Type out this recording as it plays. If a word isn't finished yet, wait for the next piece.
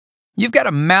You've got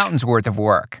a mountain's worth of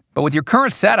work, but with your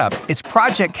current setup, it's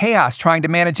project chaos trying to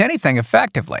manage anything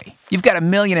effectively. You've got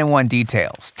 1,000,001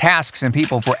 details, tasks, and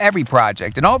people for every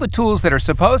project, and all the tools that are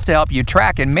supposed to help you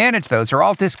track and manage those are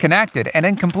all disconnected and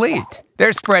incomplete.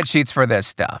 There's spreadsheets for this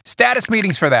stuff, status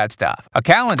meetings for that stuff, a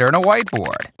calendar and a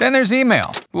whiteboard. Then there's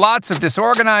email. Lots of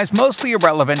disorganized, mostly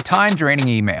irrelevant, time-draining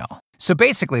email. So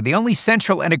basically, the only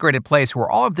central integrated place where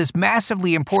all of this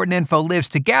massively important info lives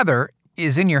together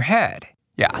is in your head.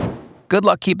 Yeah, good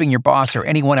luck keeping your boss or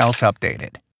anyone else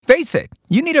updated. Face it,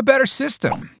 you need a better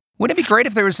system. Wouldn't it be great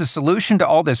if there was a solution to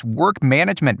all this work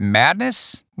management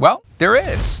madness? Well, there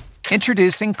is.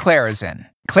 Introducing Clarizen.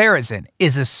 Clarizen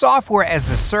is a software as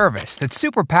a service that's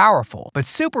super powerful, but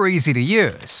super easy to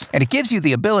use. And it gives you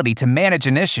the ability to manage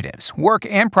initiatives, work,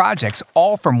 and projects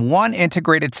all from one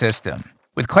integrated system.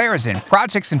 With Clarizen,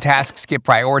 projects and tasks get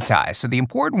prioritized so the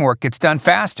important work gets done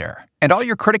faster. And all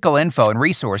your critical info and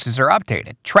resources are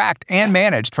updated, tracked, and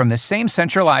managed from the same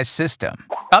centralized system.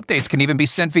 Updates can even be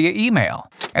sent via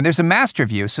email. And there's a master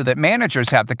view so that managers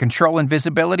have the control and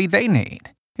visibility they need.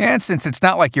 And since it's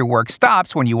not like your work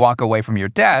stops when you walk away from your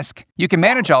desk, you can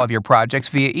manage all of your projects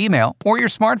via email or your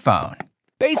smartphone.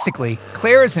 Basically,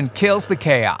 Clarizen kills the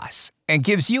chaos and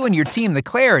gives you and your team the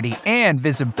clarity and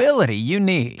visibility you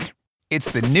need. It's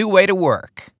the new way to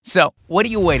work. So, what are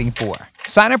you waiting for?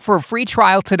 Sign up for a free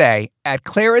trial today at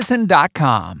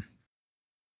Clarizen.com.